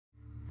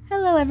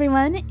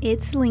everyone,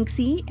 it's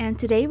Lynxie, and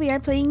today we are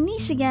playing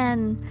Niche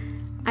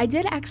again. I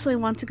did actually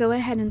want to go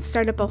ahead and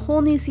start up a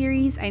whole new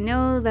series. I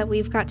know that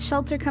we've got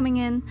Shelter coming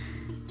in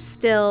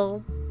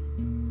still,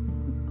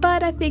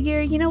 but I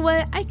figure, you know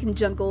what, I can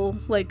juggle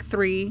like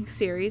 3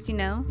 series, you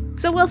know?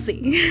 So we'll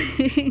see.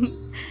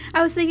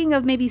 I was thinking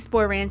of maybe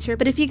Spore Rancher,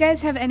 but if you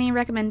guys have any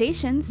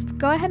recommendations,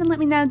 go ahead and let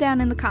me know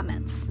down in the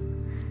comments.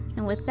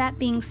 And with that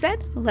being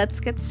said, let's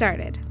get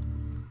started.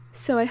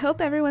 So I hope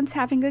everyone's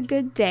having a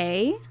good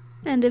day.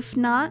 And if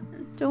not,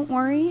 don't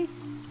worry,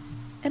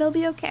 it'll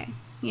be okay,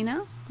 you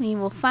know? We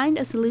will find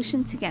a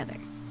solution together.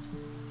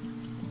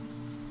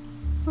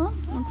 Well,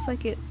 looks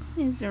like it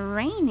is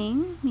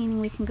raining,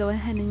 meaning we can go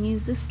ahead and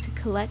use this to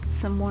collect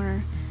some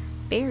more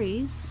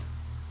berries.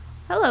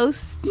 Hello,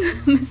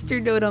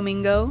 Mr.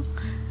 Dodomingo.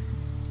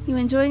 You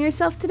enjoying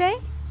yourself today?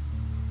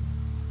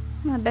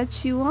 I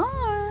bet you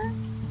are.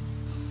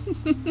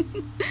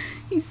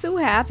 He's so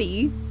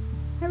happy.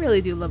 I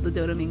really do love the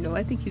Dodomingo.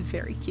 I think he's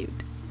very cute.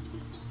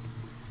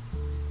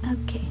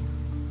 Okay,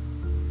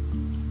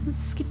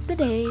 let's skip the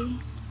day.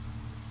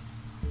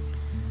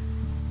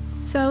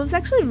 So I was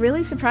actually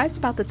really surprised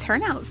about the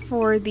turnout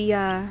for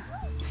the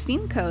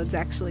Steam codes,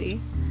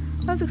 actually.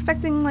 I was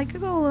expecting like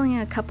only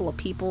a couple of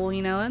people,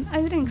 you know, and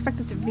I didn't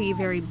expect it to be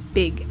very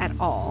big at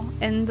all.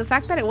 And the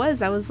fact that it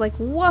was, I was like,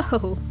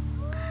 whoa!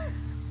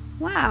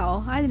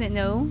 Wow, I didn't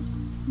know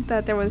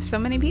that there was so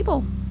many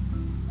people.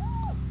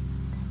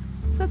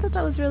 So I thought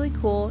that was really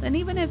cool. And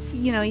even if,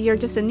 you know, you're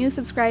just a new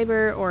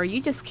subscriber or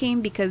you just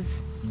came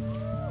because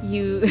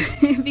you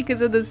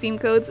because of the Steam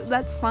codes,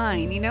 that's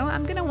fine, you know?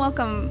 I'm gonna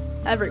welcome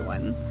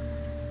everyone.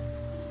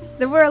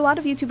 There were a lot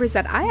of YouTubers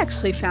that I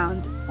actually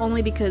found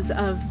only because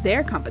of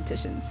their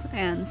competitions,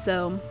 and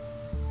so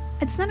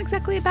it's not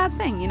exactly a bad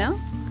thing, you know?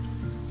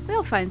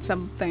 We'll find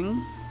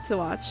something to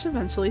watch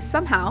eventually,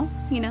 somehow,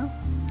 you know?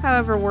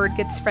 However word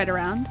gets spread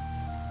around.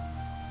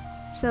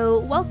 So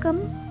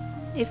welcome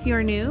if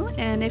you're new,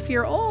 and if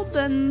you're old,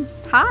 then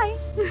hi!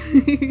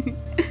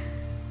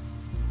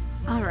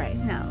 Alright,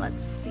 now let's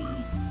see.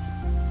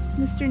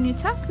 Mr.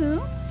 Nutaku,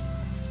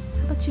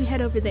 how about you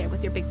head over there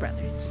with your big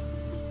brothers?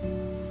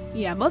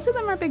 Yeah, most of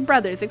them are big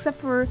brothers, except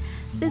for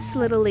this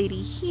little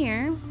lady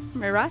here,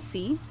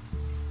 Merasi.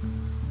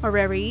 Or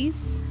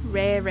Reris.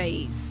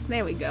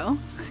 There we go.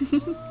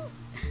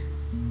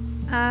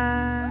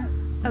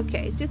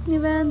 Okay, Duke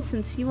Nuven,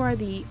 since you are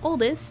the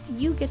oldest,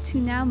 you get to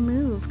now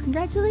move.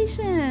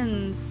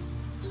 Congratulations!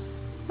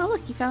 Oh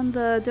look, you found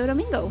the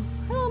Dodomingo.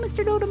 Hello,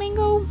 Mr.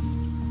 Dodomingo!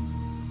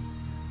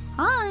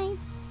 Hi!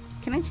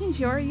 Can I change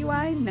your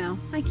UI? No,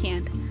 I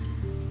can't.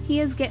 He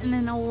is getting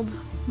an old,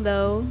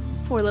 though.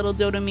 Poor little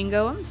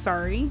Dodomingo, I'm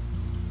sorry.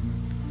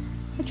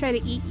 I tried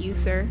to eat you,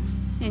 sir,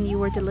 and you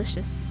were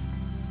delicious.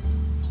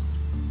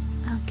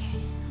 Okay,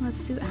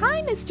 let's do that.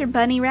 Hi, Mr.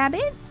 Bunny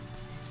Rabbit!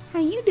 How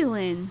you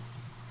doing?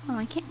 Oh,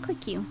 I can't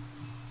click you.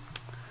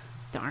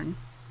 Darn.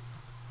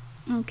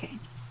 Okay.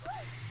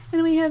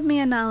 And we have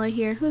Mianala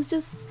here, who's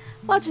just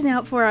watching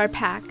out for our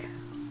pack.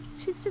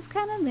 She's just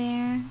kind of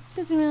there.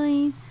 Doesn't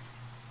really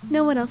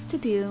know what else to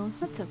do.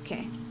 That's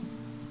okay.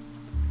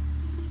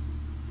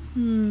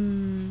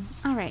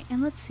 Alright,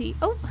 and let's see.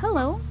 Oh,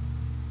 hello.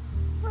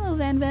 Hello,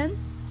 Van Van.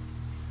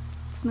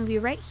 Let's move you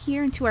right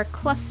here into our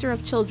cluster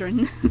of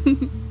children.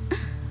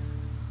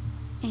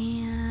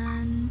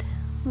 And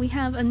we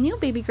have a new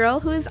baby girl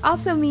who is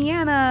also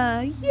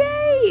Miana.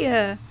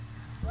 Yay!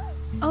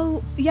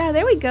 Oh, yeah,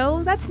 there we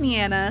go. That's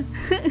Miana.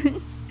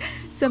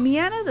 So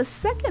Miana the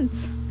second.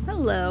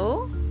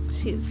 Hello.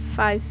 She is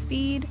 5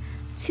 speed,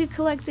 2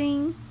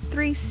 collecting,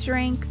 3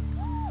 strength.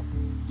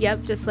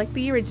 Yep, just like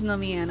the original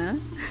Miana.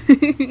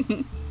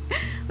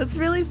 That's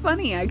really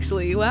funny,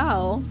 actually.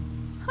 Wow.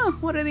 Huh,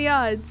 what are the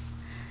odds?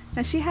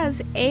 Now she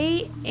has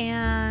A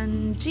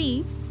and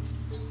G.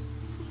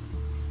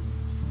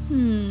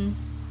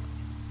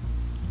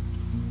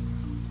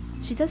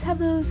 She does have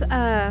those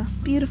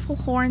beautiful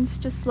horns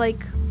just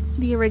like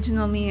the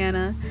original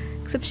Miana,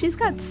 except she's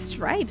got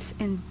stripes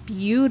and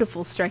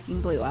beautiful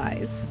striking blue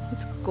eyes.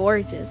 It's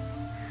gorgeous.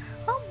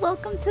 Well,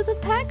 welcome to the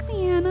pack,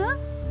 Miana.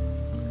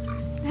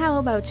 How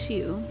about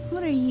you?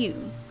 What are you?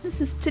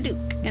 This is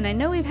Taduk, and I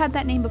know we've had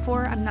that name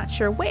before. I'm not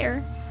sure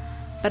where,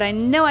 but I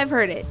know I've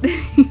heard it.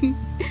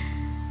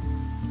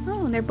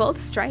 Oh, and they're both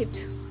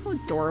striped. How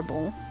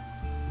adorable.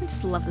 I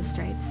just love the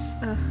stripes.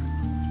 Ugh.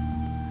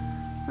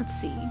 Let's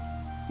see.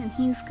 And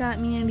he's got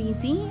immunity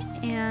D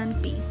and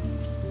B.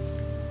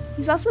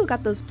 He's also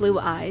got those blue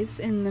eyes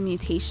in the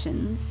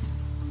mutations,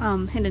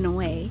 hidden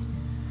away.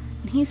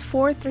 And he's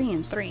 4, 3,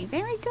 and 3.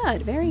 Very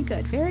good, very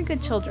good, very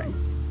good children.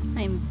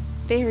 I'm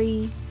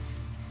very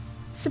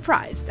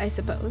surprised, I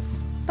suppose.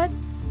 But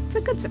it's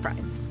a good surprise.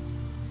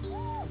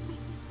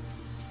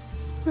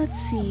 Let's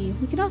see.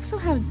 We could also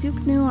have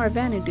Duke Nu or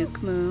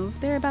Vanaduke move.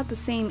 They're about the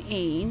same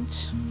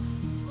age.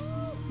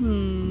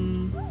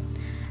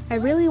 I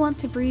really want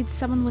to breed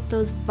someone with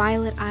those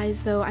violet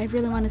eyes, though. I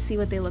really want to see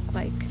what they look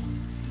like.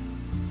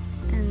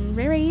 And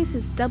Rereis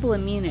is double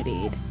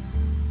immunity.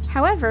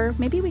 However,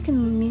 maybe we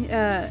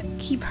can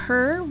keep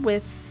her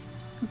with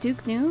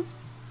Duke Nu.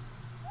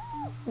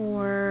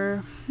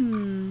 Or,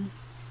 I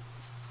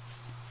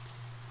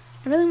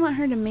really want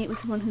her to mate with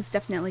someone who's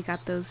definitely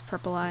got those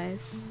purple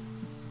eyes.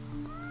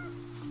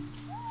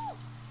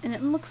 And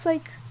it looks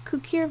like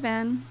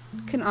Kukirvan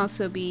can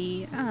also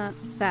be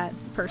that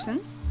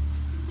person.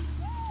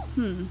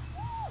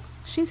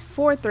 She's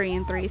 4, 3,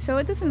 and 3, so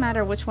it doesn't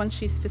matter which one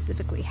she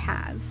specifically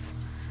has.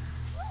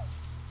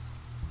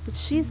 But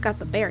she's got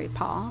the berry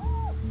paw.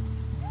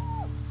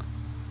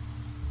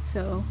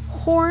 So,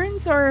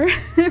 horns or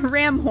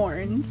ram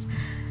horns?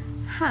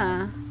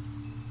 Huh.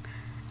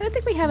 I don't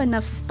think we have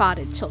enough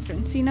spotted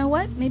children, so you know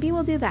what? Maybe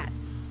we'll do that.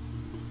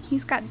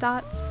 He's got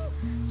dots.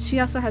 She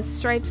also has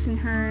stripes in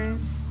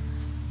hers.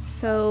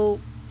 So,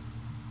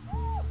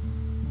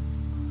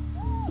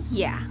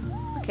 yeah.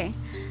 Okay.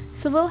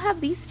 So we'll have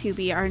these two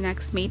be our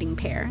next mating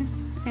pair.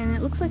 And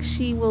it looks like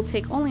she will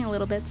take only a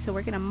little bit, so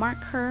we're going to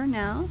mark her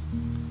now.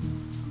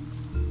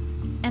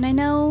 And I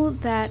know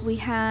that we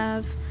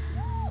have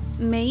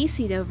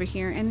Maïsid over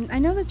here, and I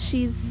know that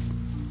she's,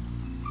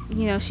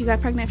 you know, she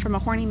got pregnant from a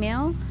horny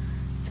male.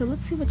 So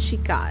let's see what she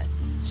got.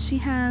 She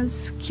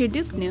has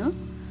Kirduknu,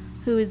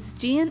 who is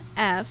G and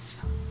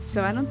F,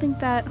 so I don't think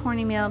that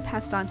horny male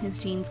passed on his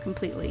genes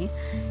completely.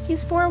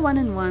 He's 4, 1,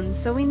 and 1,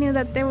 so we knew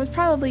that there was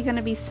probably going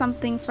to be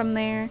something from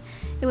there.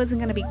 It wasn't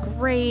going to be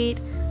great,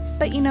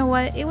 but you know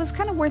what? It was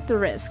kind of worth the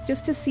risk,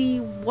 just to see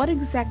what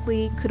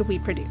exactly could we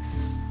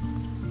produce.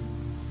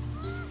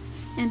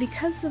 And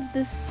because of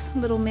this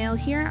little male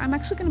here, I'm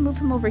actually going to move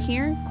him over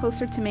here,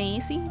 closer to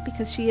Maïsi,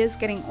 because she is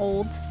getting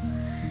old.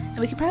 And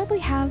we could probably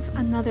have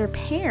another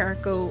pair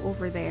go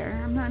over there.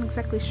 I'm not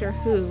exactly sure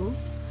who.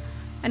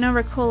 I know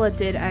Ricola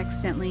did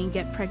accidentally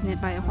get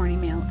pregnant by a horny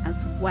male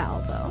as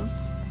well, though.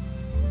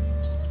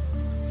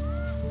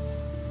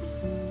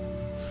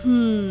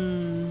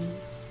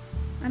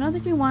 I don't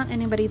think we want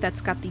anybody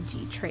that's got the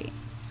G trait.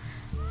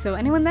 So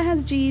anyone that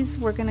has G's,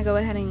 we're going to go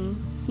ahead and,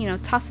 you know,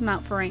 toss them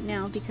out for right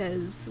now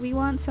because we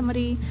want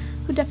somebody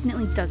who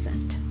definitely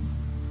doesn't.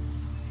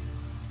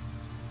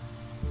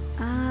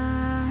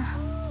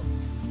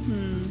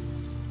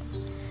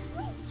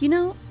 You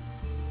know,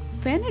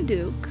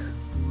 Vanaduke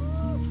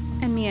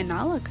and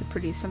Mianala could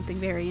produce something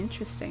very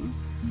interesting.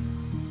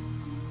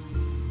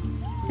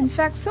 In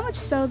fact, so much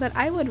so that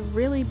I would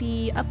really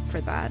be up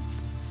for that.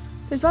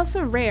 There's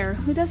also Rare,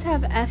 who does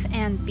have F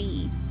and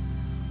B.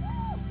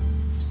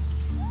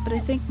 But I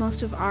think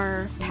most of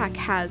our pack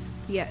has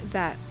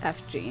that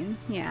F gene,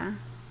 yeah.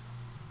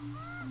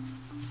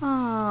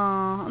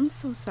 Aww, I'm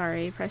so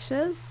sorry,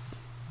 precious.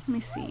 Let me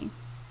see.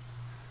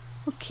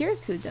 Well,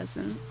 Kirikou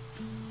doesn't.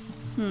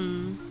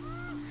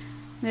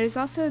 There's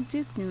also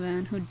Duke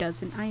Nuan who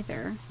doesn't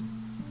either.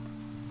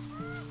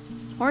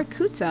 Or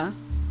Kuta,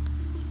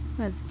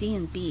 who has D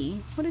and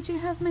B. What did you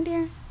have, my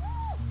dear?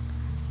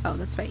 Oh,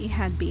 that's right, you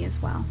had B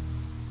as well.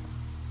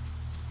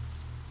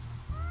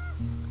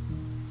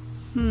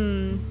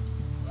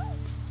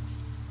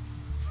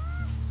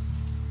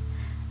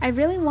 I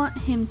really want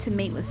him to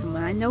mate with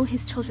someone. I know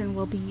his children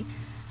will be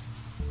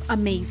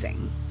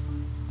amazing.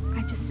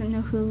 I just don't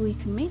know who we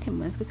can mate him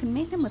with. We can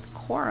mate him with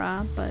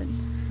Cora, but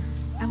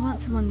I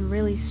want someone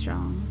really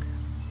strong.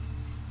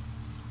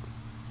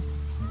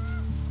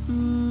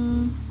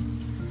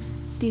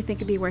 Do you think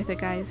it'd be worth it,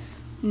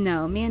 guys?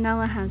 No,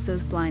 Mianala has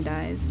those blind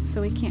eyes,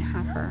 so we can't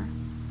have her.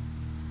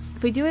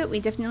 If we do it, we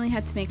definitely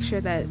had to make sure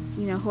that,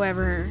 you know,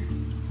 whoever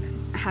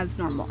has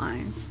normal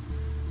eyes.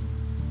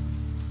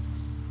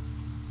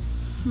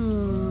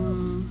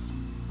 You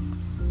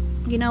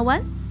know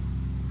what?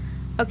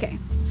 Okay,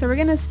 so we're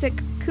gonna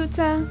stick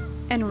Kuta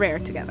and Rare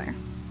together.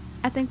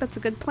 I think that's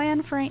a good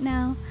plan for right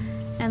now.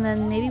 And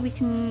then maybe we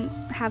can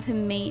have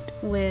him mate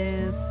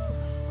with...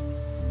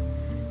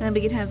 And then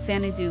we could have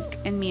Vanaduke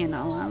and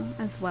Mianala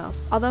as well.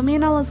 Although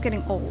Mianala's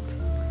getting old.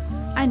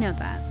 I know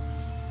that.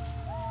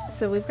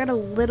 So we've got a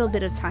little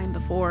bit of time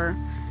before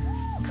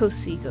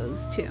Kosi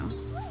goes too.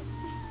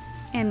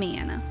 And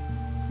Miana.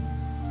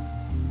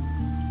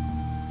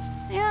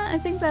 Yeah, I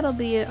think that'll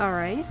be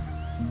alright.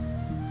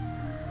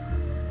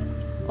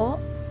 Oh,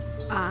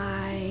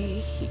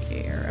 I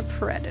hear a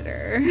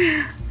predator.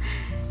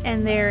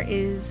 And there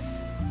is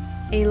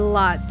a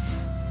lot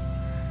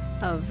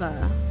of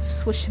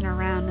swishing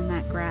around in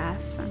that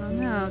grass. I don't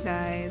know,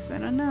 guys. I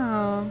don't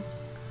know.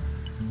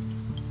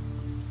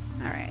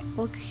 Alright,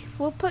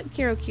 we'll put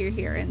Kirokir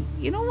here. And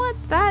you know what?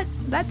 That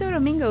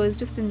dodomingo is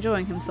just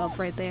enjoying himself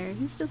right there.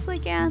 He's just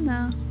like, yeah,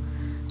 no.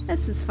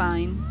 This is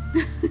fine.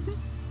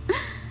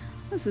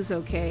 This is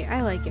okay.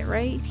 I like it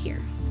right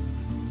here.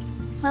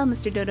 Well,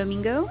 Mr.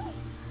 Dodomingo,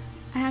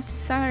 I have to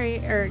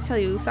tell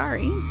you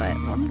sorry, but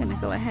I'm gonna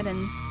go ahead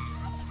and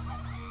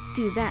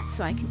do that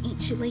so I can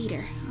eat you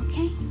later,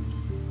 okay?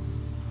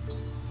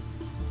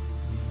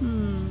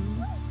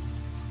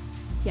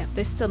 Yeah,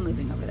 they're still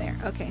moving over there.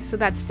 Okay, so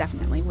that's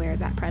definitely where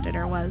that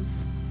predator was.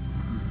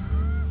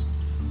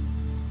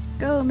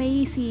 Go,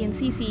 Maïsi and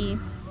Cece.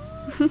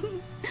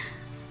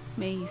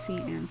 Maïsi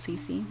and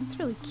Cece. That's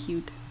really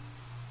cute.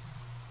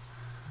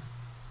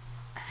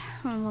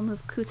 We'll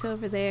move Kuta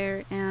over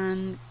there,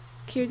 and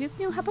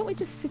Kirduknu, how about we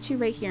just sit you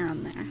right here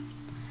on there?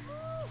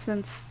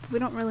 since we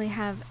don't really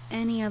have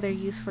any other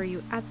use for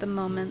you at the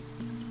moment.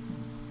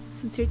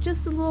 Since you're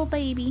just a little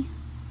baby,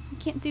 you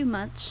can't do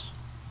much.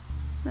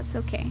 That's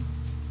okay.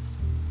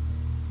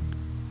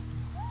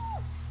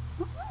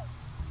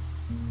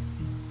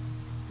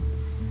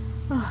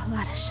 Oh, a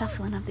lot of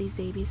shuffling of these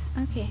babies.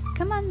 Okay,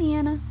 come on,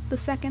 Mianna, the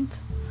second.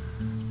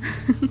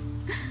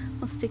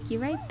 We'll stick you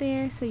right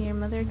there so your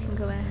mother can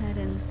go ahead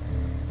and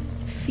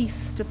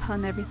feast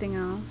upon everything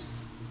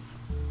else.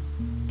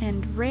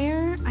 And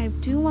Rare, I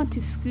do want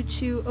to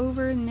scoot you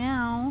over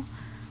now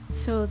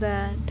so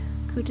that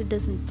Kuta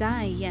doesn't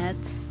die yet.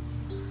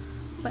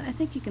 But I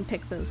think you can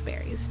pick those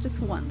berries just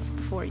once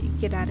before you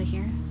get out of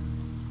here.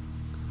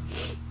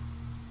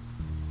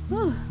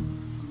 Whew.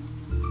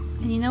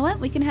 And you know what?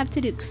 We can have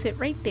Taduk sit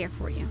right there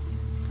for you.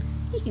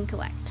 He can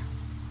collect.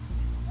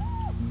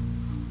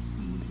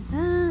 Do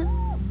that.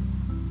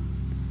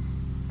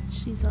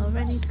 She's all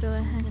ready to go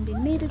ahead and be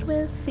mated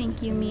with.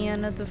 Thank you,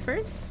 Mianna the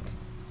first.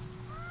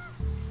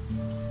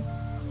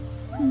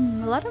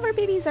 A lot of our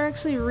babies are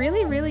actually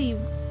really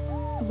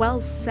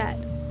well set.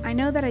 I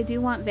know that I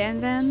do want Van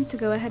Van to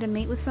go ahead and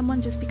mate with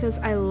someone just because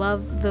I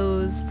love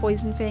those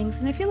poison fangs,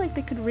 and I feel like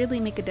they could really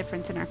make a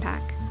difference in our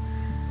pack.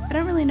 I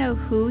don't really know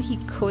who he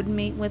could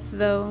mate with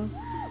though,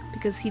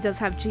 because he does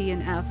have G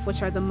and F,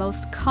 which are the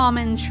most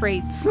common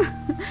traits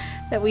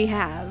that we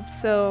have.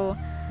 So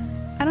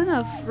I don't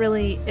know if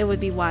really it would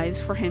be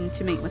wise for him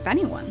to mate with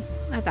anyone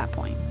at that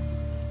point.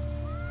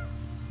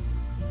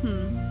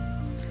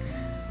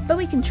 But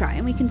we can try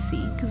and we can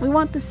see, because we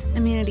want this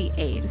immunity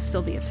A to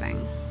still be a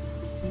thing.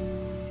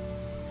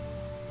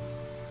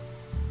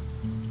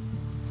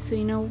 So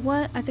you know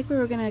what? I think we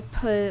were gonna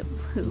put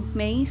who?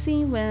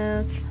 Macy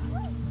with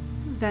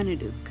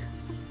Vanaduk.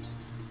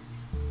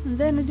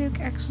 Vanaduk,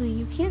 actually,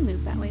 you can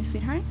move that way,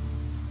 sweetheart.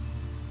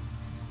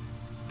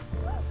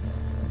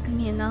 And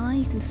Mianala,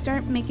 you can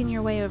start making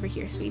your way over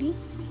here, sweetie.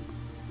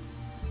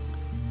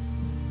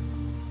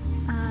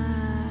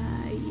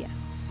 Yes.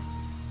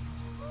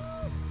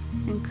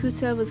 And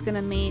Kuta was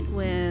gonna mate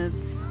with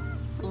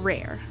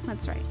Rare.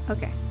 That's right.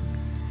 Okay.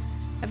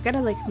 I've got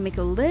to like make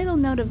a little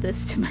note of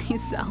this to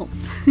myself.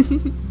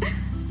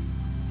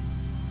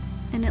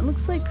 And it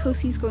looks like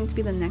Kosi's going to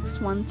be the next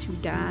one to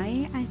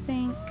die, I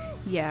think.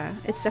 Yeah,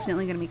 it's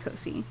definitely going to be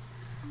Kosi.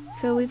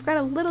 So we've got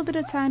a little bit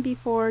of time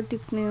before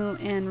Duknu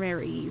and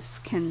Rarees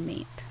can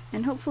mate.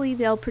 And hopefully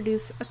they'll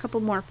produce a couple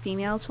more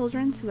female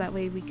children so that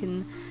way we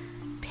can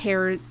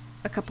pair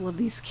a couple of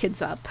these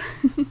kids up.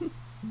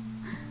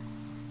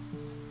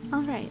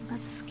 Alright,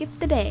 let's skip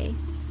the day.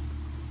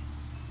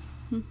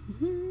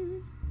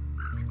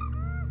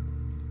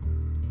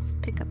 Let's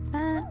pick up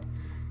that,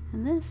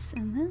 and this,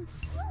 and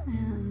this,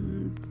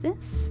 and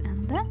this,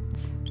 and that.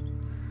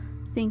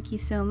 Thank you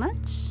so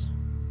much.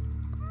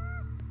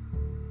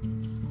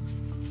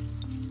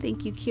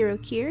 Thank you, Kiro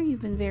Kier.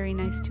 You've been very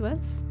nice to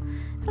us.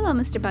 Hello,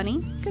 Mr.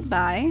 Bunny.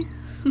 Goodbye.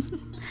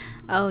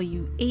 Oh,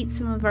 you ate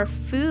some of our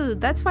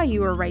food. That's why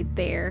you were right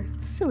there.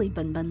 Silly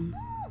Bun Bun.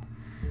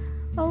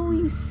 Oh,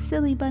 you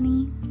silly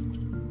bunny.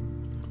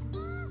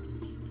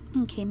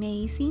 Okay,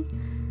 Macy.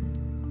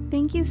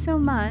 Thank you so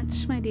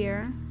much, my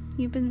dear.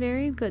 You've been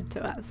very good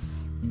to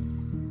us.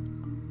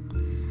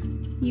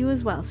 You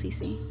as well,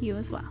 Cece. You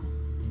as well.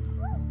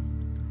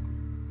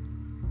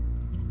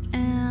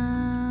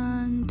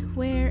 And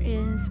where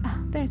is...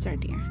 Oh, there's our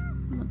deer.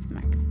 Let's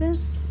mark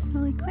this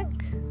really quick.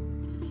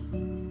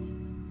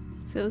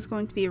 So it was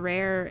going to be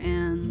Rare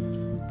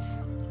and...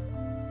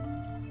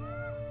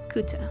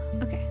 Kuta.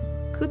 Okay.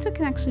 Kuta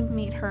can actually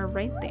meet her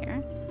right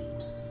there.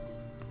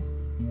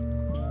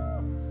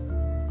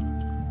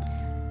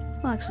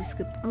 We'll actually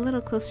scoop a little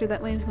closer,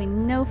 that way we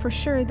know for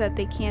sure that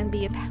they can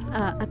be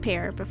a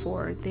pair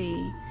before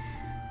they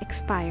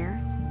expire.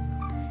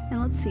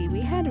 And let's see, we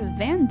had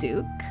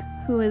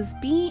Vanduk, who is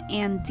B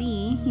and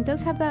D. He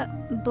does have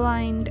that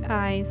blind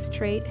eyes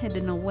trait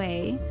hidden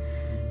away,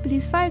 but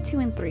he's 5, 2,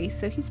 and 3,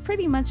 so he's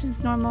pretty much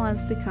as normal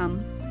as they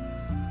come.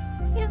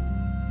 Yeah.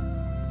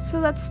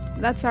 So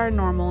that's our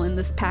normal in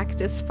this pack,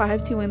 just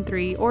 5, 2, and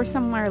 3, or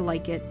somewhere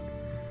like it.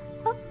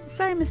 Oh,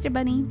 sorry, Mr.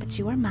 Bunny, but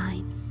you are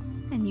mine.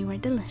 And you are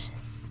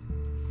delicious.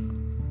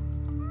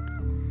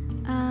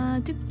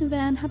 Duke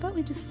Nuvan, how about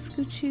we just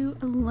scoot you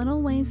a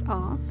little ways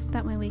off?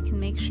 That way we can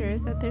make sure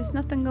that there's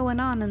nothing going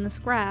on in this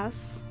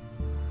grass.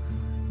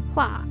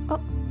 Wah!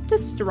 Oh,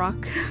 just a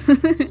rock.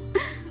 Okay.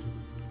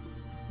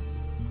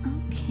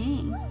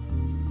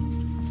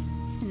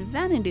 And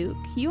Vanaduk,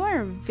 you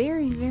are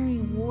very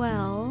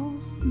well,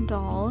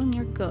 doll, and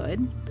you're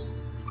good.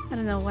 I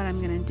don't know what I'm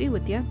gonna do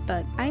with you,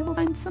 but I will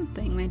find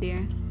something, my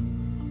dear.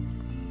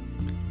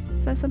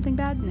 Is that something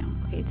bad? No.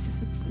 Okay,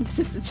 it's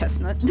just a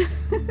chestnut.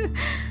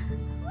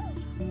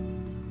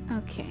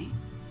 Okay.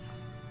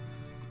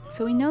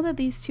 So we know that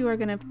these two are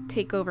gonna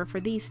take over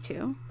for these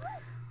two.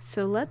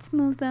 So let's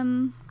move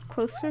them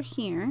closer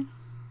here.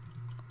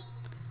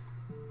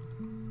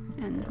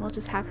 And we'll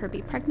just have her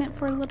be pregnant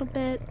for a little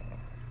bit.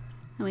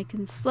 And we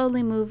can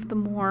slowly move the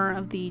more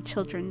of the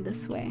children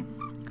this way.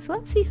 So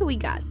let's see who we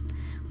got.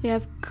 We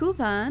have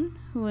Kuvan,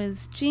 who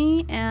is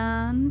G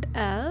and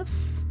F.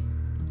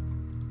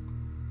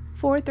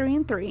 4, 3,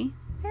 and 3.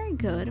 Very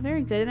good,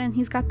 very good. And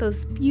he's got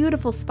those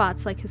beautiful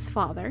spots like his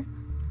father.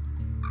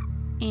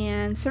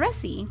 And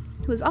Ceresi,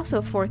 who is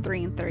also 4,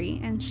 3, and 3,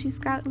 and she's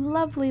got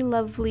lovely,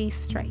 lovely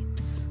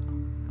stripes.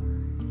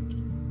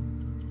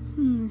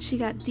 She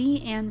got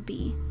D and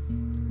B.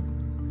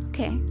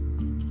 Okay,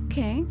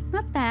 okay,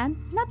 not bad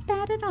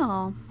at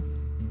all.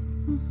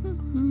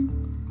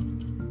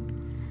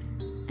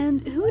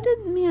 And who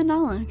did Mia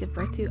Nolan give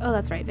birth to? Oh,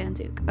 that's right, Van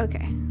Duke.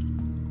 Okay.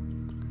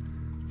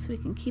 So we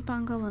can keep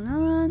on going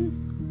on.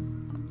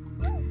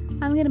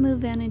 I'm gonna move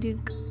Van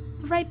Duke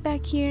right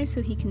back here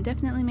so he can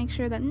definitely make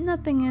sure that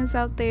nothing is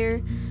out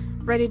there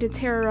ready to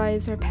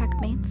terrorize our pack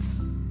mates.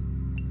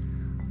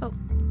 Oh,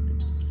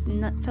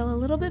 nut fell a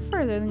little bit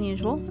further than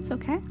usual. That's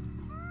okay.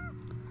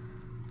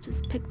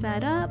 Just pick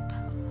that up.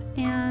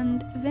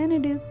 And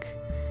Van Duke,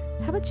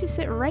 how about you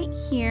sit right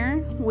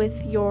here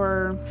with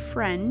your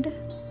friend?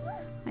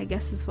 I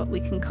guess is what we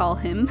can call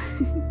him.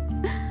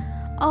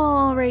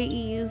 All right,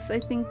 Ease. I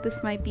think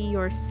this might be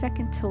your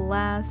second to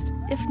last,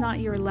 if not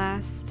your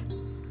last.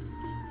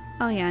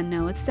 Oh yeah,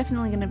 no, it's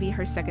definitely going to be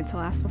her second to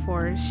last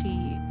before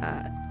she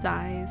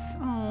dies.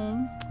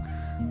 Oh,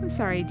 I'm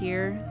sorry,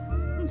 dear.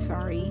 I'm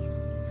sorry.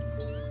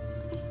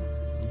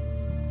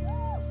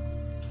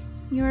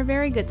 You are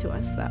very good to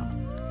us, though.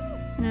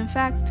 And in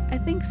fact, I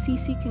think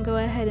Cece can go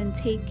ahead and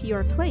take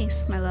your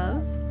place, my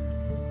love.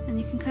 And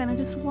you can kind of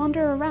just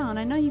wander around.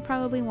 I know you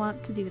probably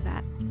want to do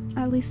that.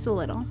 At least a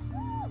little.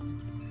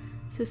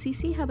 So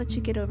Cece, how about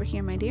you get over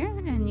here, my dear?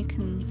 And you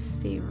can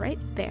stay right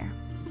there.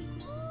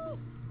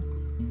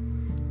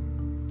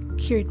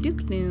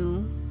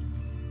 Kirduknu.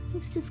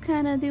 He's just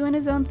kind of doing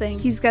his own thing.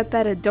 He's got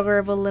that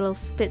adorable little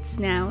spit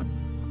snout.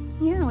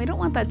 Yeah, we don't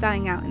want that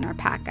dying out in our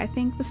pack. I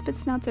think the spit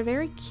snouts are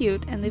very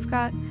cute and they've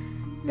got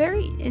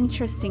very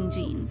interesting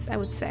genes, I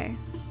would say.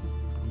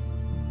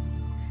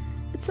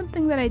 It's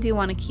something that I do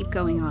want to keep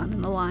going on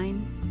in the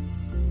line.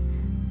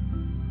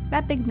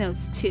 That big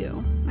nose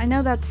too. I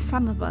know that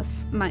some of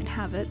us might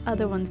have it,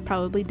 other ones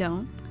probably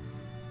don't.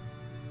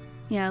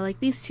 Yeah, like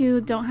these two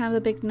don't have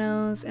the big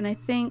nose, and I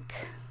think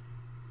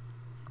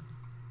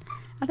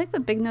the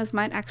big nose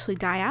might actually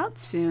die out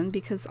soon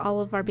because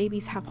all of our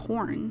babies have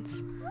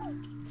horns.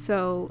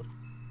 So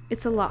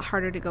it's a lot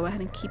harder to go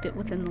ahead and keep it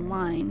within the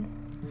line.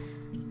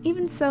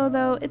 Even so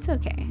though, it's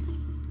okay.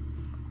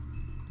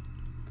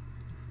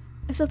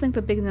 I still think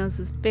the big nose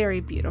is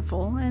very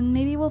beautiful, and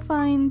maybe we'll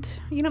find,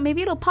 you know,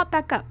 maybe it'll pop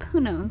back up, who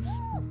knows.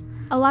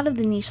 A lot of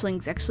the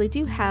nichelings actually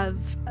do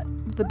have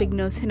the big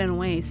nose hidden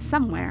away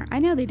somewhere. I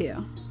know they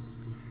do.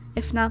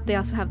 If not, they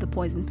also have the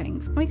poison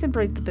fangs. We could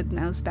break the big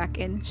nose back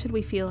in, should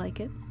we feel like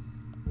it.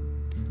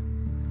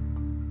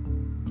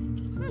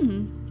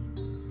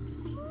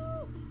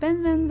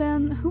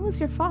 Van, who was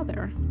your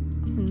father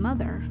and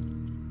mother?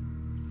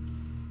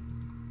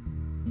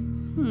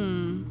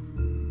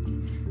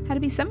 Had to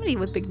be somebody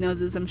with big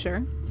noses, I'm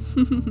sure.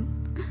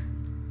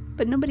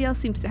 But nobody else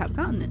seems to have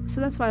gotten it,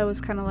 so that's why I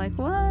was kind of like,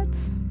 what?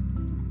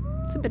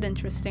 It's a bit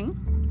interesting.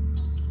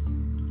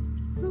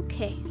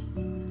 Okay.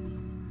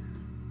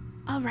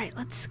 Alright,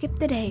 let's skip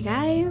the day,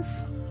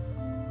 guys.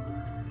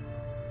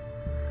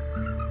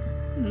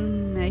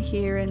 I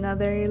hear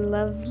another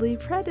lovely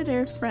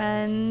predator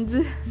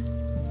friend.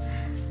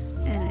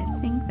 And I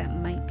think that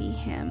might be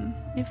him.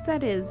 If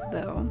that is,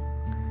 though,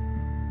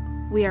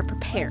 we are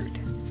prepared.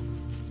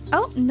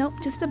 Oh, nope,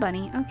 just a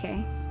bunny.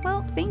 Okay.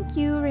 Well, thank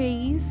you,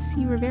 Reyes.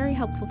 You were very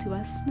helpful to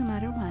us, no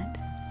matter what.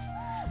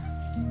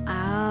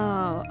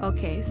 Oh,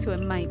 okay, so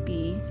it might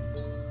be...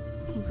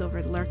 Who's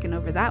lurking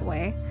over that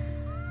way?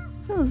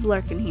 Who's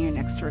lurking here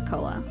next to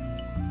Ricola?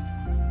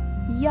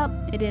 Yup,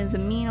 it is a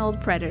mean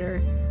old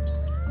predator.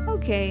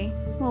 Okay,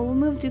 well, we'll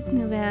move Duke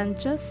Nuvan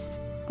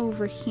just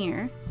over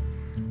here,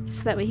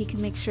 so that way he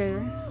can make sure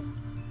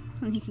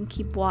and he can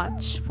keep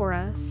watch for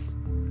us.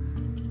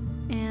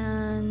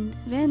 And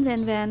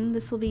Van,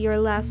 this will be your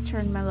last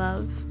turn, my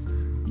love.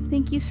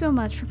 Thank you so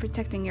much for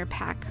protecting your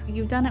pack.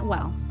 You've done it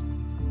well.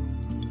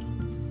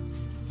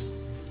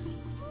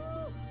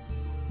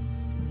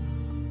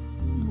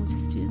 We'll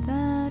just do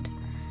that.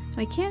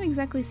 I can't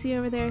exactly see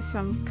over there, so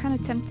I'm kind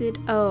of tempted.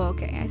 Oh,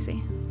 okay, I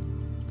see.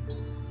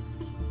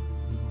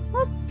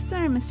 Whoops,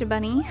 sorry, Mr.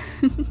 Bunny.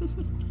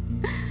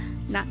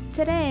 Not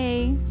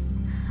today.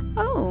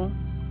 Oh,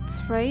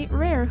 that's right.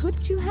 Rare, who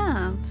did you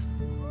have?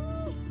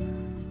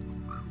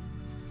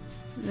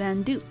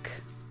 Van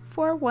Duke.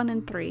 4, 1,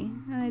 and 3.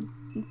 I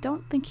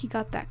don't think he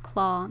got that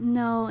claw.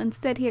 No,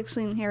 instead he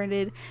actually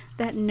inherited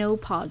that no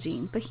paw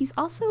gene, but he's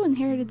also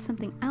inherited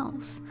something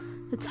else.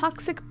 The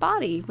toxic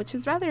body, which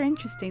is rather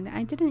interesting.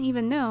 I didn't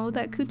even know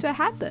that Kuta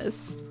had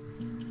this.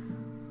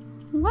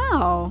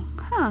 Wow.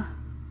 Huh.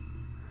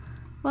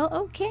 Well,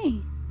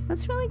 okay.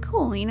 That's really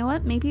cool. You know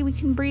what? Maybe we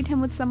can breed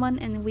him with someone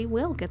and we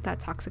will get that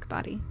toxic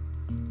body.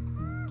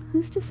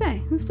 Who's to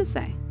say? Who's to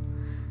say?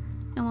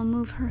 And we'll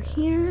move her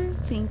here.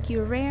 Thank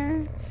you,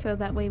 Rare. So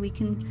that way we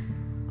can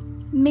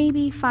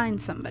maybe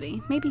find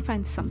somebody. Maybe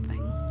find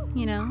something,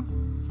 you know?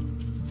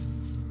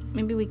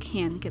 Maybe we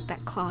can get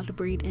that claw to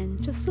breed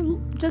in just a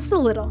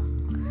little.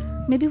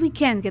 maybe we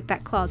can get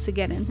that claw to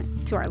get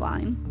into our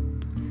line.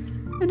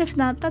 And if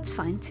not, that's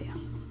fine too.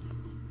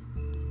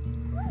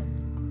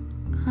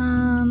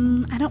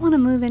 I don't want to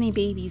move any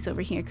babies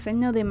over here because I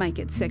know they might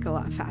get sick a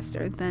lot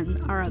faster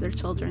than our other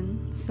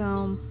children.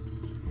 So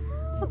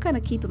we'll kind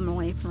of keep them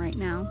away from right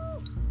now.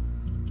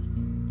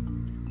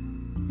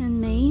 And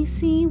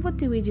Macy, what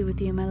do we do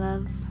with you, my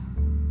love?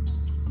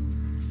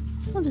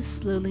 We'll just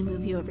slowly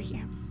move you over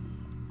here.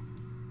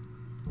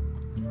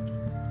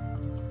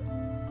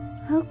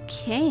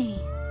 Okay.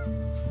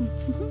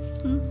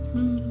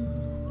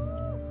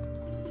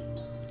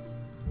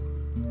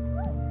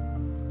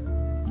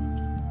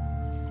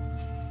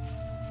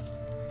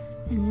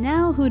 And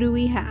now who do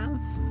we have?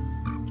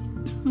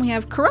 We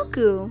have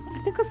Kuroku.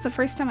 I think that's the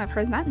first time I've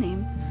heard that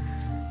name.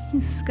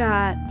 He's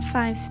got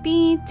 5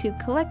 speed, 2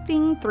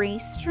 collecting, 3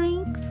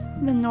 strength.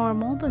 The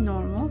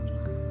normal.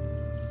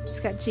 He's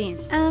got G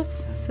and F,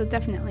 so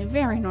definitely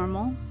very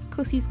normal.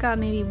 Kosi's got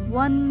maybe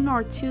 1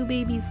 or 2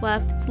 babies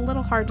left. It's a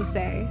little hard to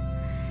say.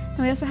 And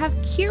we also have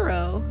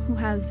Kiro, who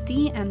has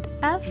D and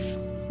F.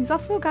 He's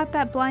also got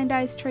that blind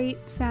eyes trait,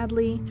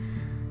 sadly.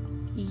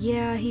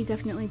 Yeah, he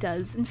definitely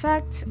does. In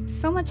fact,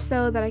 so much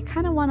so that I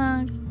kind of want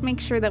to make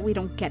sure that we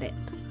don't get it.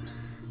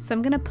 So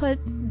I'm going to put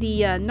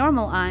the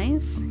normal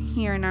eyes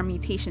here in our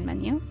mutation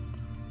menu.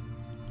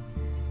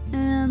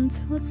 And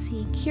let's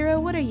see, Kiro,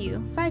 what are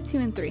you? 5, 2,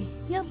 and 3.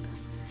 Yep.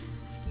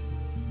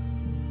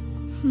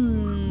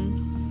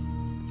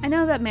 I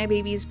know that my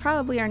babies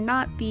probably are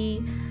not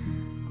the...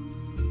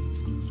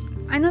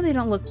 I know they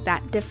don't look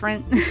that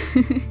different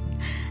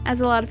as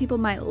a lot of people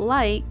might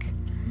like.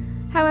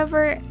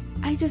 However,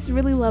 I just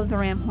really love the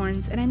ram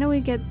horns, and I know we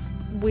get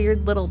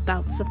weird little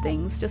bouts of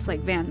things just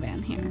like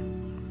Van here.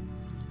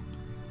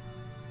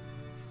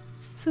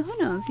 So who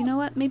knows, you know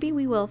what? Maybe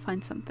we will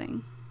find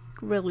something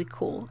really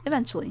cool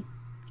eventually.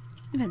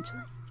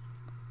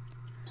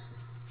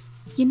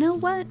 You know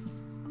what?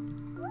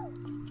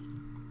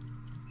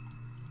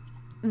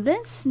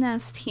 This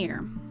nest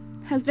here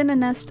has been a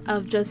nest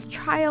of just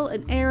trial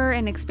and error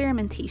and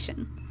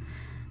experimentation.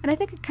 And I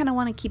think I kind of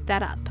want to keep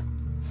that up.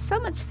 So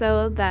much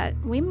so that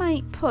we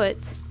might put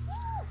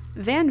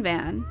Van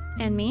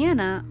and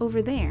Miana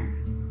over there.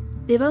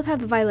 They both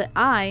have the violet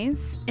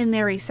eyes in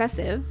their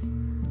recessive.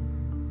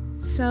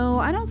 So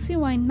I don't see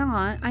why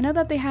not. I know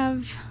that they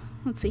have,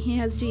 let's see, he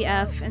has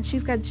GF and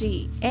she's got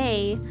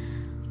GA.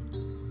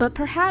 But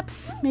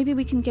perhaps maybe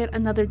we can get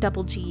another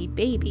double G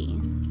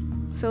baby.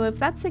 So if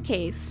that's the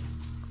case,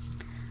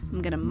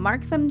 I'm gonna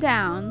mark them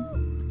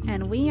down,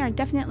 and we are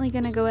definitely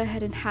gonna go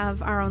ahead and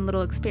have our own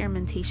little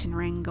experimentation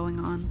ring going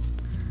on.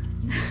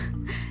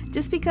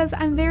 Just because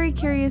I'm very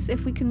curious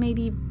if we can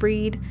maybe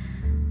breed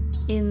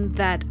in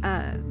that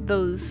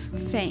those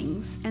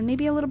fangs and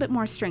maybe a little bit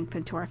more strength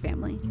into our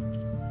family.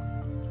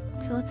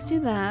 So let's do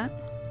that.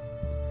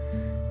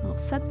 We'll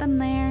set them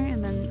there,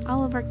 and then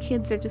all of our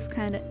kids are just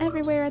kind of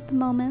everywhere at the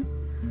moment.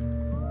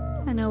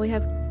 I know we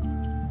have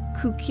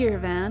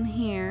Kukirvan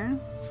here,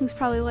 who's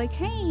probably like,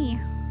 hey,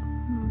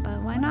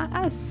 but why not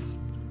us?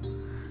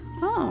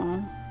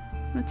 Oh,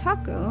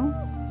 Motako.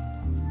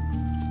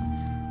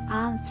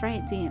 Ah, that's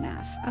right,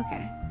 DNF.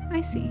 Okay,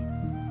 I see.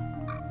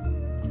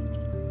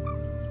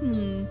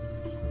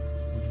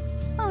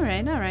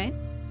 Alright.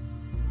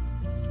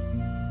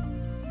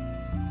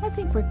 I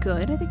think we're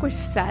good. I think we're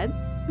set.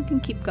 We can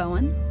keep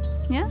going.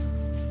 Yeah?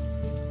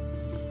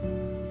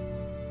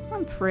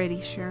 I'm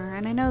pretty sure.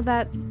 And I know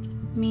that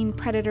mean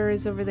predator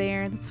is over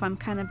there. That's why I'm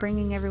kind of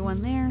bringing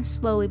everyone there,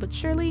 slowly but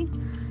surely.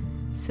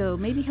 So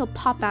maybe he'll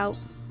pop out,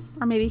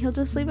 or maybe he'll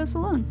just leave us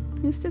alone.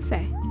 Who's to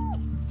say?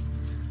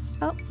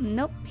 Oh,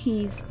 nope.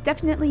 He's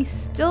definitely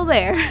still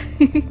there.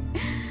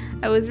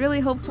 I was really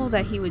hopeful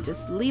that he would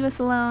just leave us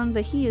alone,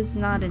 but he is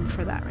not in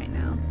for that right now.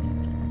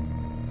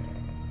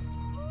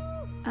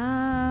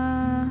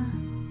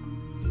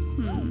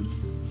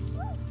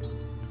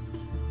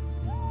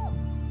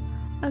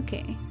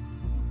 Okay.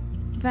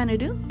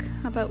 Vanaduk,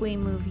 how about we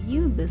move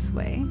you this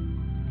way?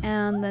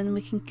 And then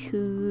we can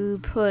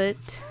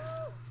put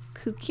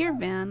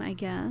Kukirvan, I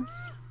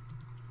guess.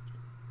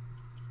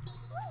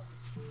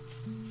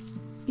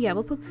 Yeah,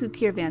 we'll put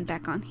Kukirvan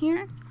back on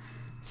here,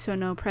 so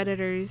no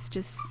predators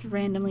just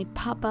randomly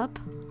pop up.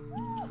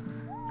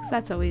 Because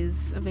that's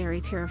always a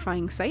very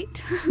terrifying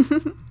sight.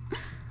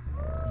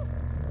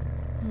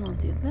 We'll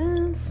do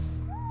this.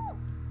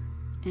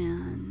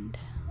 And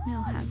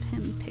we'll have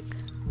him pick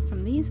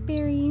from these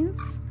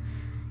berries.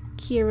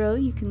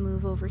 Kiro, you can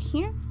move over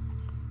here.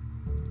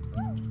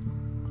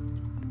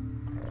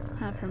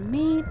 Have her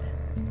mate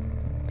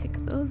pick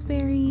those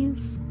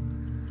berries.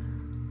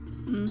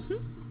 And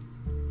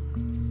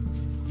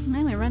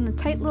we run a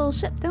tight little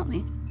ship, don't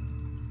we?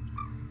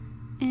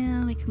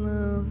 And we can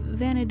move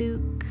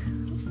Vanaduk.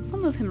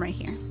 We'll move him right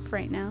here for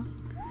right now.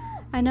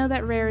 I know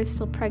that Rare is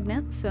still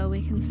pregnant, so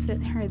we can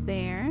sit her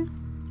there.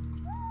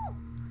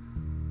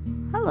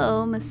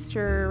 Hello,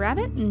 Mr.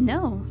 Rabbit?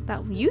 No,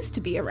 that used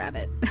to be a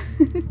rabbit.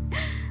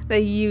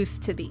 That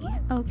used to be.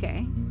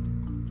 Okay.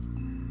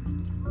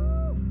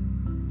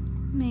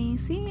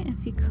 Macy,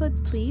 if you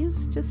could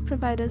please just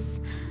provide us...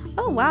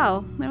 Oh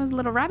wow, there was a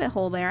little rabbit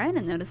hole there. I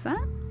didn't notice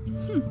that.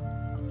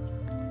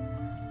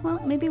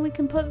 Well, maybe we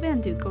can put Van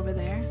Duke over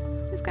there.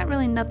 He's got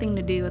really nothing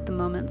to do at the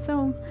moment,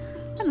 so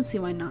I don't see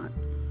why not.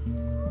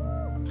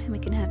 And we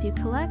can have you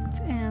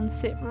collect and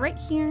sit right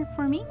here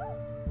for me.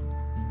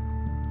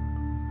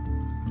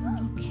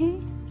 Okay,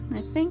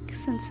 I think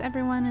since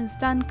everyone is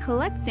done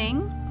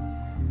collecting,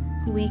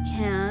 we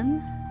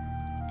can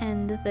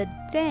end the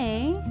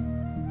day,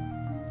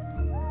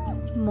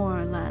 more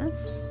or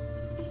less.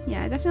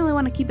 Yeah, I definitely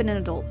want to keep an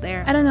adult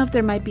there. I don't know if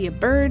there might be a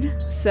bird,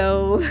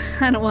 so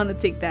I don't want to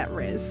take that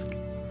risk.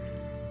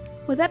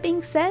 With that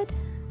being said,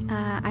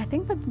 I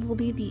think that will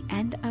be the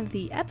end of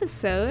the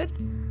episode.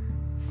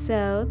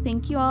 So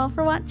thank you all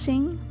for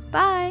watching.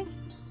 Bye!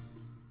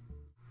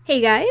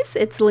 Hey guys,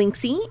 it's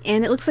Lynxie,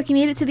 and it looks like you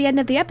made it to the end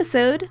of the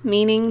episode,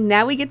 meaning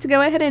now we get to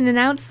go ahead and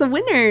announce the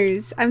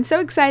winners. I'm so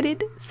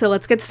excited, so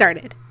let's get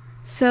started.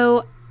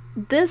 So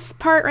this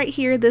part right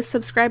here, this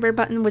subscriber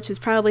button, which is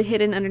probably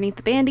hidden underneath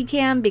the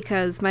Bandicam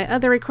because my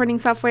other recording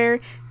software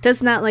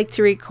does not like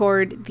to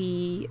record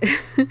the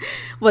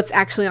what's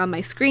actually on my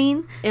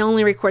screen. It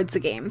only records the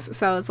games.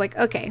 So it's like,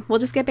 okay, we'll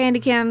just get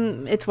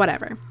Bandicam, it's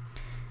whatever.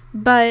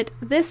 But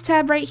this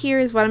tab right here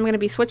is what I'm going to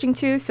be switching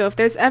to, so if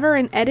there's ever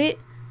an edit,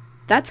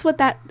 that's what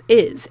that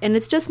is. And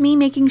it's just me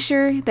making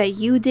sure that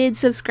you did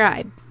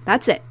subscribe.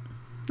 That's it.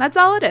 That's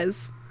all it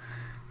is.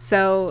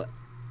 So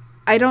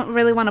I don't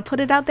really want to put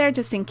it out there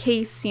just in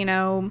case, you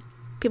know,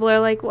 people are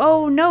like,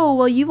 oh no,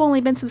 well you've only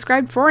been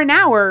subscribed for an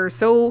hour,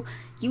 so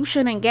you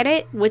shouldn't get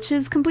it, which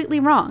is completely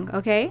wrong,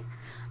 okay?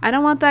 I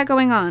don't want that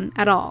going on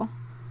at all.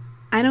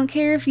 I don't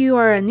care if you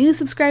are a new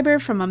subscriber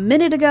from a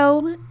minute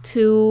ago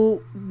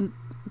to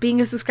being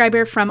a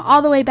subscriber from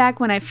all the way back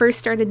when I first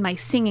started my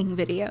singing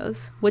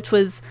videos, which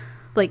was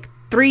like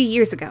 3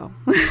 years ago.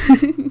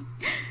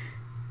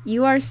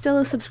 You are still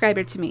a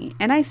subscriber to me,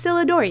 and I still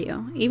adore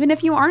you, even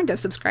if you aren't a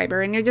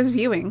subscriber and you're just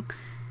viewing.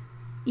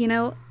 You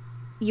know,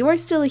 you are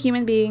still a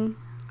human being.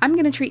 I'm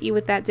going to treat you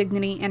with that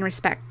dignity and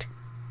respect.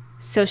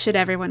 So should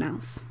everyone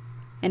else.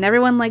 And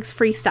everyone likes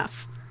free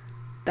stuff.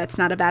 That's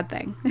not a bad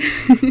thing.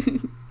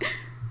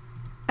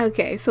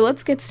 Okay, so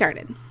let's get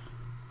started.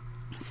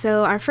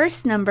 So our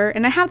first number,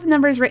 and I have the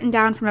numbers written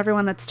down from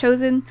everyone that's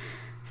chosen,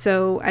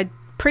 so I'm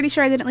pretty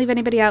sure I didn't leave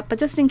anybody out, but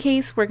just in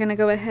case, we're going to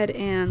go ahead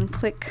and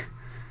click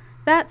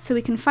that so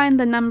we can find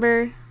the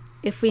number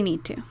if we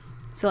need to.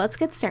 So let's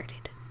get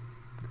started.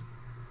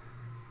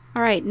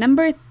 Alright,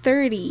 number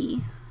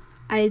 30.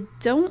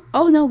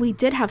 Oh no, we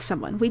did have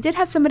someone. We did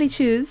have somebody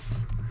choose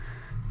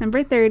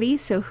number 30,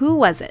 so who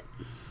was it?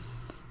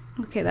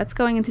 Okay, that's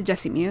going into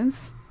Jessie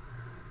Muse.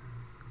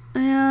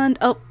 And,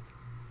 oh,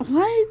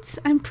 what?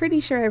 I'm pretty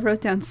sure I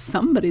wrote down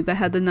somebody that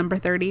had the number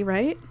 30,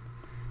 right?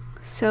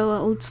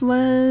 So it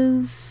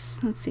was,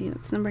 let's see,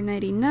 that's number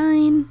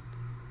 99.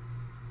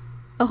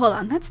 Oh, hold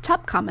on, that's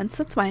top comments.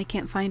 That's why I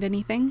can't find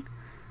anything.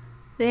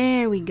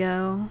 There we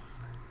go.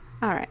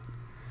 All right.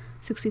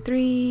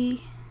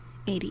 63,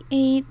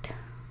 88,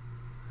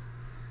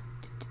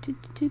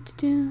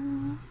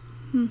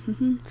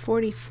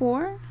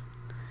 44,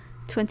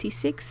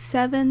 26,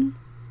 7,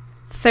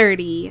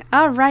 30.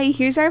 All right,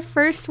 here's our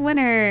first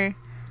winner.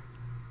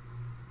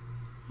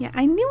 Yeah,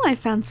 I knew I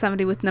found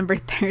somebody with number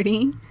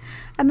 30.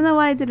 I don't know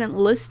why I didn't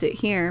list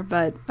it here,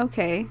 but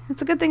okay.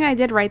 It's a good thing I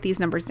did write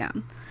these numbers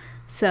down.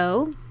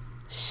 So,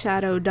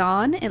 Shadow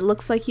Dawn, it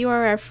looks like you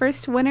are our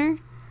first winner.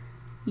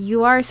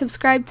 You are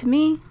subscribed to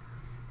me.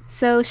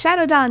 So,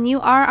 Shadow Dawn,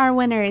 you are our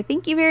winner.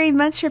 Thank you very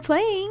much for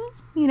playing.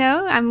 You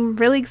know, I'm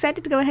really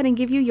excited to go ahead and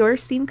give you your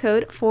Steam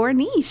code for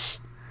Niche.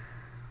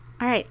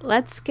 Alright,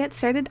 let's get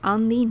started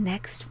on the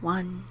next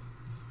one.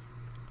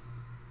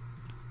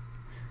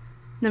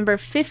 Number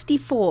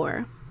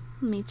 54.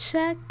 Let me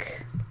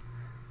check.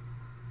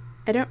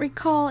 I don't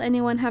recall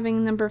anyone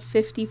having number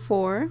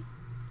 54.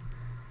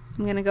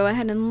 I'm gonna go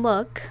ahead and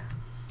look.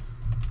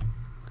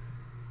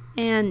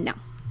 And no.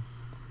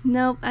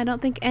 Nope, I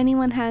don't think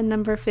anyone had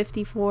number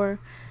 54.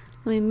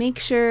 Let me make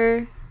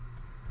sure.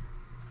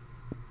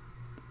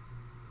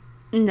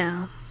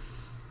 No.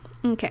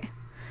 Okay.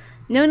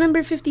 No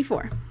number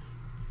 54.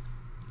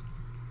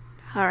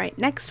 Alright,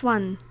 next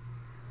one.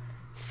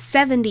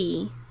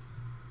 70.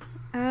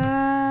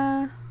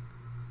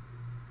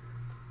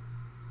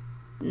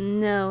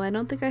 No, I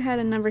don't think I had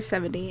a number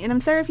 70. And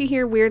I'm sorry if you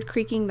hear weird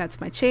creaking, that's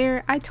my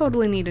chair. I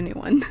totally need a new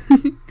one.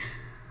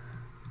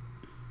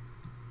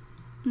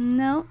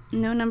 No,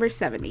 no number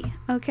 70.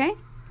 Okay.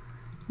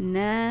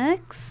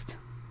 Next.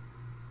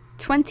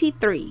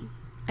 23.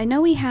 I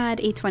know we had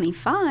a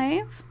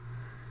 25.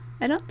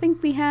 I don't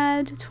think we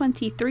had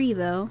 23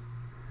 though.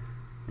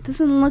 It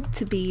doesn't look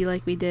to be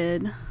like we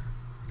did.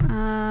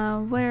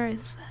 Where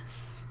is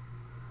this?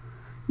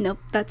 Nope,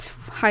 that's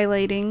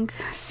highlighting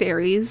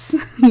series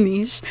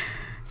niche.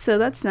 So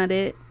that's not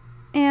it.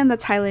 And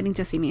that's highlighting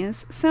Jessie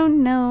Muse. So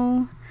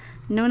no.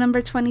 No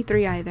number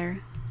 23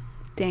 either.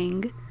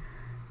 Dang.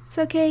 It's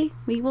okay.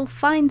 We will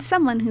find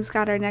someone who's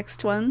got our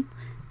next one.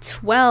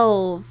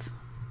 12.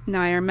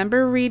 Now I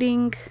remember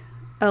reading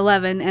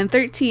 11, and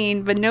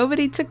 13, but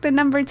nobody took the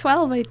number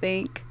 12, I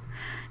think.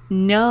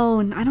 No,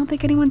 I don't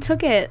think anyone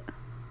took it.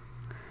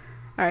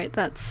 Alright,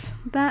 that's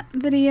that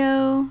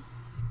video.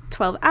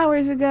 12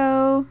 hours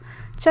ago.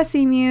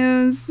 Chessy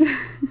Muse.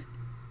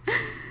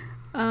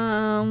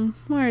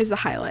 Where is the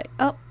highlight?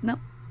 Oh, no.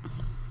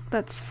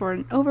 That's for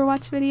an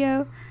Overwatch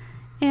video.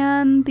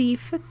 And the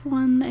 5th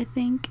one, I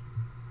think,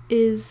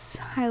 is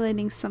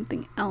highlighting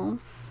something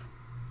else.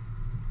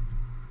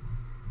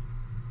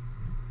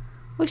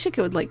 Wish I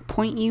could like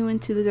point you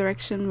into the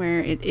direction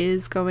where it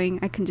is going.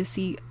 I can just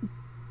see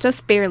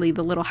just barely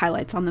the little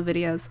highlights on the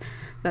videos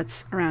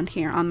that's around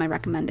here on my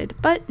recommended.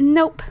 But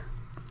nope.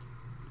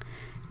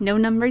 No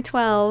number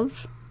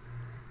 12.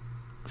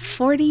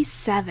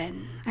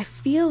 47. I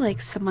feel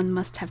like someone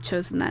must have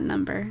chosen that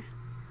number.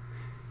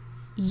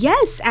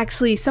 Yes,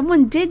 actually,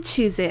 someone did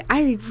choose it.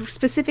 I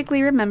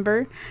specifically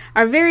remember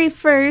our very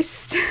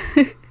first,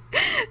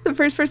 the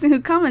first person who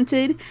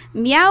commented,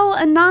 Meow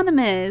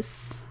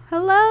Anonymous.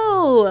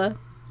 Hello.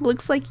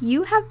 Looks like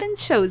you have been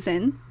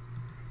chosen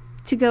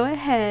to go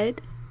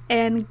ahead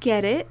and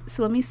get it.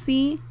 So let me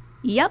see.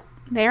 Yep,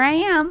 there I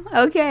am.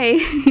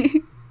 Okay.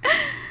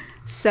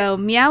 So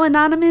Meow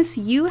Anonymous,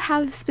 you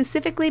have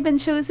specifically been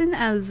chosen,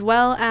 as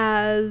well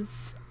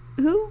as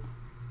who?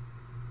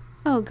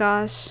 Oh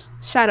gosh,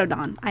 Shadow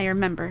Dawn. I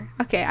remember.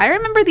 Okay, I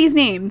remember these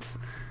names.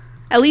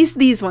 At least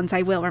these ones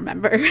I will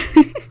remember.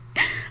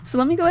 So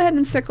let me go ahead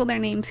and circle their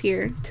names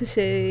here to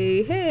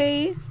say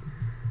hey.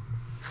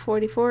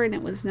 44, and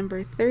it was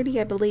number 30,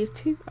 I believe,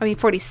 too. I mean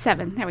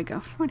 47. There we go.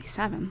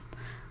 47.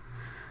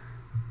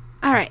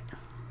 All right.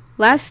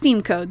 Last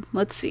Steam code.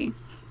 Let's see.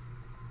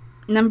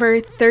 Number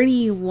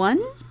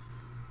 31?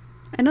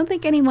 I don't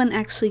think anyone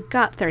actually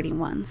got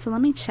 31, so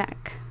let me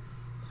check.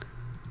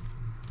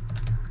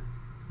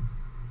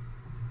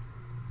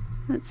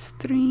 That's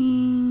 3,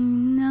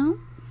 no?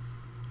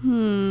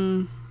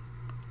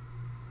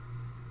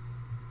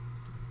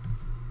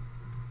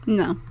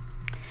 No.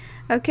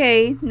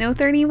 Okay, no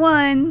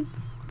 31.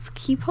 Let's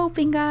keep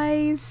hoping,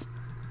 guys.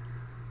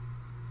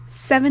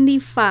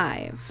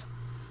 75.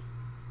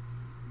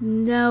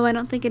 No, I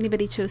don't think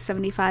anybody chose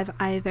 75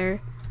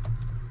 either.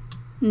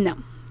 No,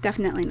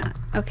 definitely not.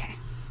 Okay.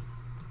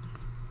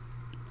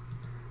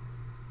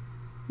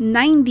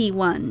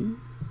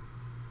 91.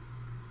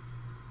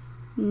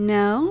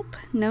 Nope,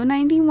 no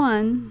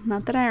 91.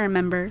 Not that I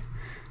remember.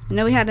 I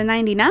know we had a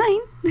 99.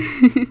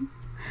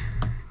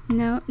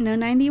 No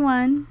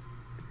 91.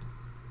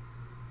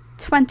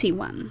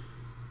 21.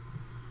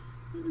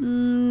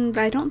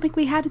 I don't think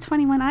we had a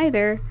 21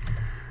 either.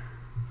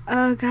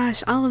 Oh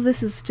gosh, all of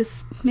this is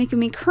just making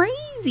me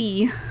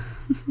crazy.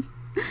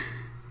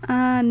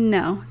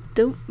 No.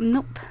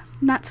 Nope.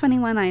 Not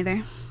 21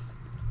 either.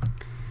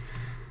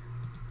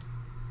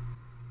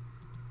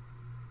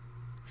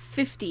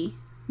 50.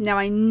 Now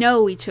I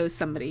know we chose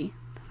somebody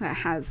that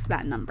has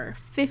that number.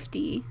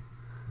 50.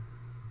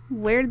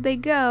 Where'd they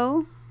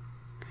go?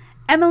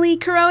 Emily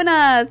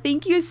Corona!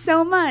 Thank you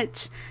so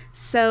much!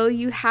 So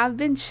you have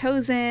been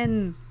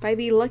chosen by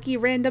the lucky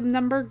random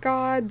number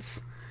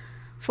gods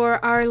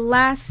for our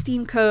last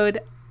Steam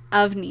code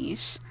of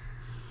Niche.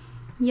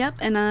 Yep,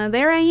 and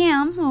there I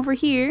am over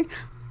here.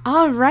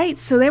 Alright,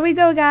 so there we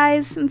go,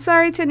 guys. I'm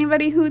sorry to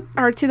anybody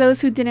to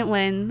those who didn't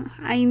win.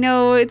 I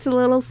know it's a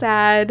little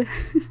sad.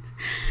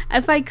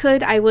 If I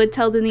could, I would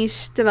tell the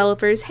Niche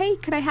developers, hey,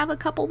 could I have a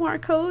couple more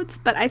codes?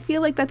 But I feel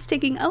like that's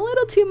taking a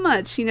little too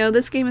much. You know,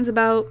 this game is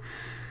about,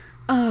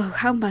 oh,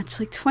 how much?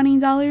 Like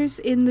 $20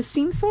 in the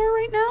Steam store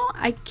right now?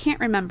 I can't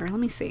remember. Let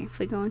me see. If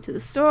we go into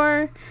the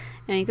store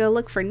and we go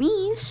look for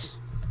Niche.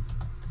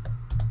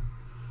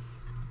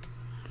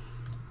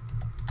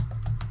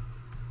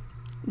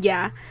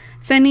 Yeah,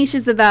 so Niche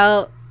is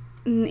about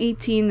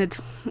 $18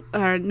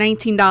 or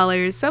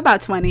 $19, so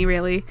about 20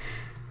 really.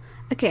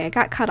 Okay, I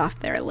got cut off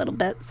there a little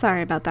bit.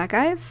 Sorry about that,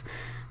 guys.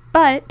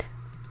 But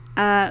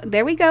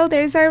there we go.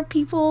 There's our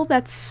people.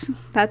 That's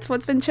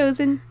what's been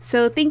chosen.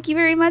 So thank you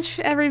very much,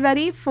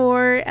 everybody,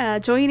 for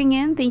joining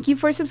in. Thank you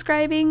for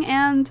subscribing.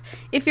 And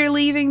if you're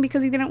leaving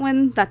because you didn't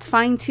win, that's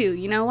fine too.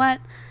 You know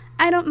what?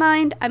 I don't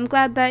mind. I'm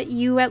glad that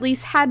you at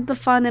least had the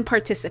fun in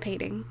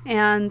participating.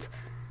 And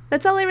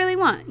that's all I really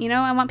want. You know,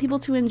 I want people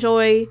to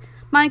enjoy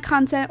my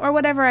content or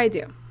whatever I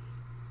do.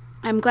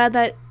 I'm glad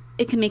that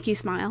it can make you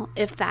smile,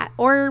 if that,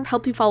 or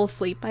help you fall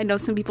asleep. I know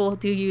some people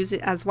do use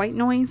it as white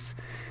noise.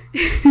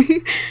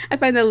 I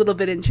find that a little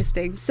bit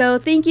interesting. So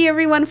thank you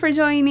everyone for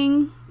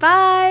joining.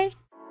 Bye!